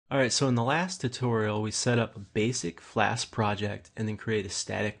Alright, so in the last tutorial we set up a basic Flask project and then create a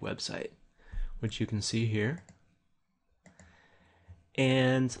static website, which you can see here.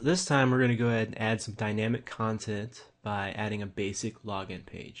 And this time we're going to go ahead and add some dynamic content by adding a basic login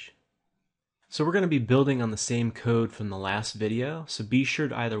page. So we're going to be building on the same code from the last video, so be sure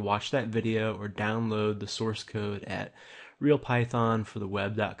to either watch that video or download the source code at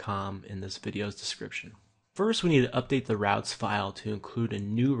realpythonfortheweb.com in this video's description. First, we need to update the routes file to include a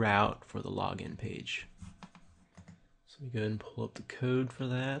new route for the login page. So we go ahead and pull up the code for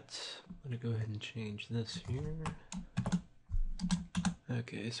that. I'm going to go ahead and change this here.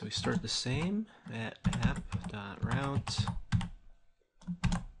 Okay, so we start the same at app.route.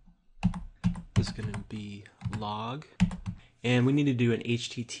 This is going to be log. And we need to do an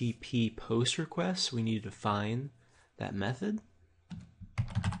HTTP post request. So we need to define that method.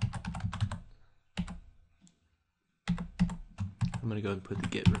 I'm going to go ahead and put the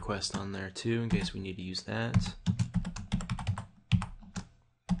GET request on there too in case we need to use that.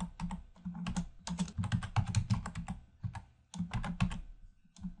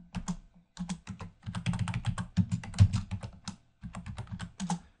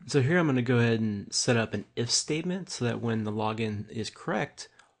 So here I'm going to go ahead and set up an if statement so that when the login is correct,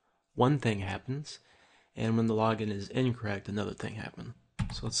 one thing happens, and when the login is incorrect, another thing happens.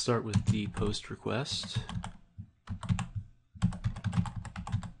 So let's start with the post request.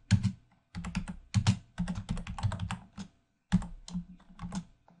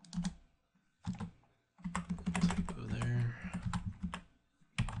 Go there.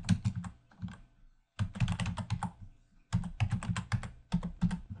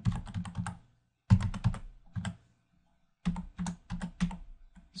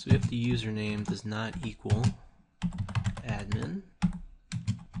 So if the username does not equal admin,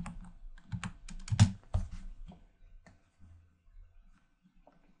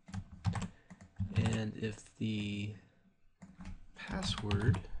 and if the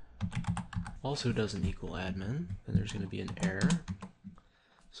password also doesn't equal admin, then there's going to be an error.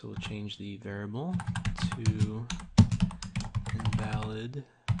 So we'll change the variable to invalid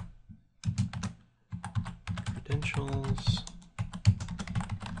credentials.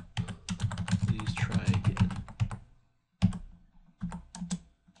 Please try again.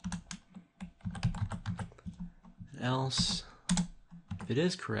 And else, if it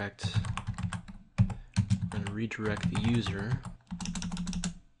is correct, I'm going to redirect the user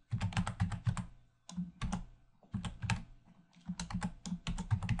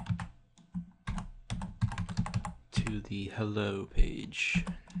to the hello page.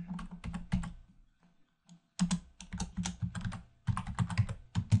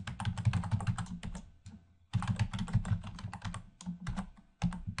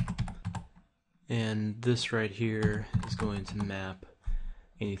 And this right here is going to map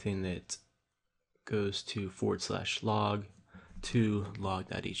anything that goes to /log to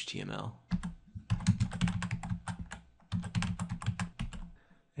log.html.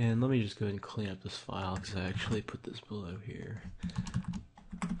 And let me just go ahead and clean up this file because I actually put this below here.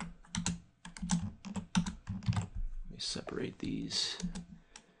 Let me separate these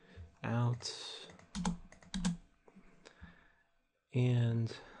out.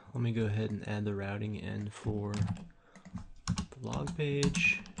 And let me go ahead and add the routing in for the log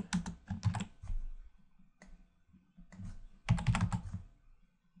page.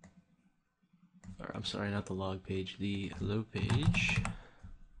 Or, I'm sorry, not the log page, the hello page.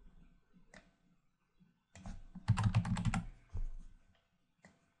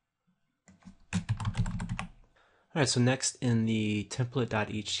 Alright, so next in the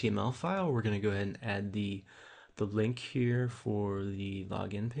template.html file, we're going to go ahead and add the link here for the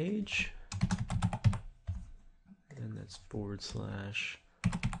login page. And that's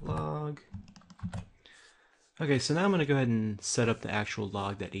 /log. Okay, so now I'm going to go ahead and set up the actual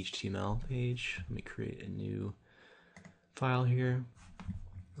log.html page. Let me create a new file here.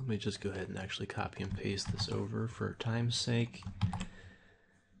 Let me just go ahead and actually copy and paste this over for time's sake.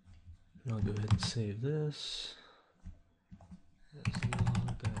 And I'll go ahead and save this as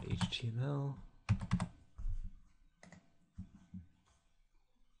log.html.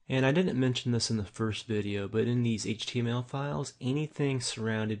 And I didn't mention this in the first video, but in these HTML files, anything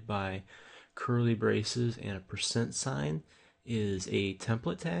surrounded by curly braces and a % is a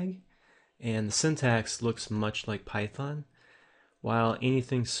template tag, and the syntax looks much like Python, while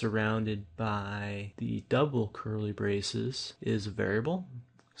anything surrounded by the double curly braces is a variable.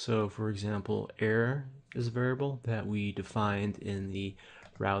 So for example, error is a variable that we defined in the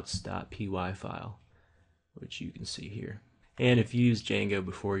routes.py file, which you can see here. And if you used Django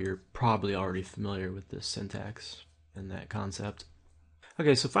before, you're probably already familiar with this syntax and that concept.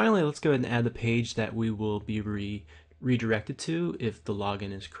 Okay, so finally, let's go ahead and add the page that we will be redirected to if the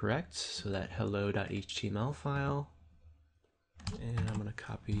login is correct. So that hello.html file. And I'm going to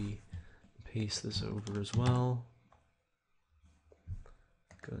copy and paste this over as well.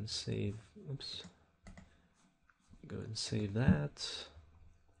 Go and save, oops. Go ahead and save that.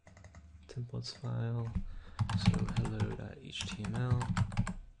 Templates file. So hello.html.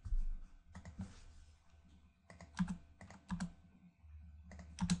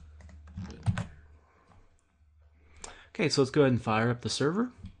 Okay, so let's go ahead and fire up the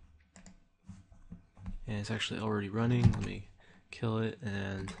server. And it's actually already running. Let me kill it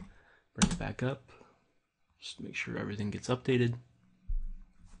and bring it back up. Just make sure everything gets updated.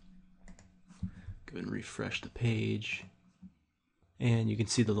 Go ahead and refresh the page. And you can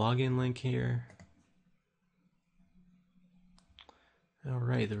see the login link here.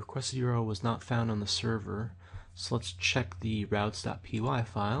 Alright, the requested URL was not found on the server. So let's check the routes.py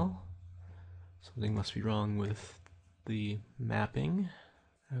file. Something must be wrong with the mapping.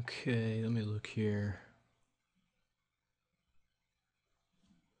 Okay, let me look here.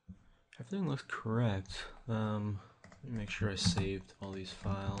 Everything looks correct. Let me make sure I saved all these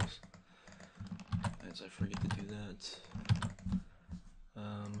files, as I forget to do that.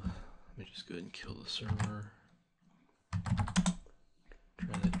 Let me just go ahead and kill the server.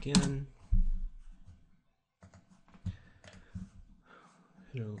 Try that again.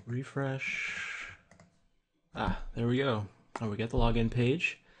 Hit a refresh. There we go. Oh, we got the login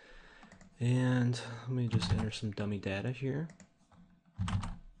page. And let me just enter some dummy data here.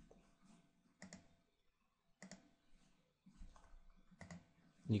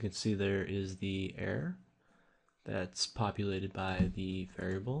 You can see there is the error that's populated by the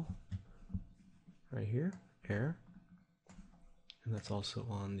variable right here, error. And that's also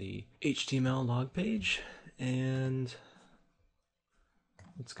on the HTML log page. And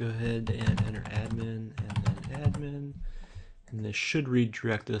let's go ahead and enter admin and then admin. And this should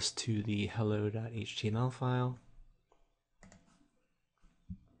redirect us to the hello.html file.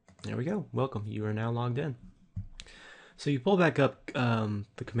 There we go. Welcome. You are now logged in. So you pull back up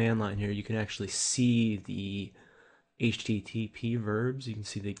the command line here, you can actually see the HTTP verbs. You can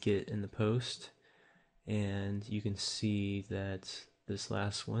see the get and the post. And you can see that this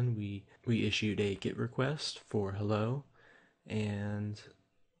last one, we issued a GET request for hello. And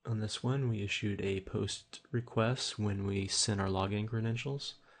on this one, we issued a post request when we sent our login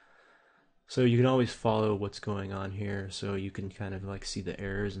credentials. So you can always follow what's going on here, so you can kind of like see the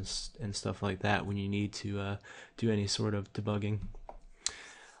errors and stuff like that when you need to do any sort of debugging.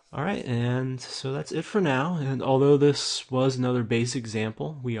 Alright, and so that's it for now. And although this was another basic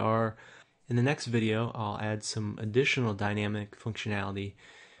example, in the next video, I'll add some additional dynamic functionality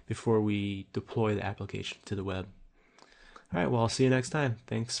before we deploy the application to the web. Alright, well, I'll see you next time.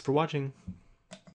 Thanks for watching.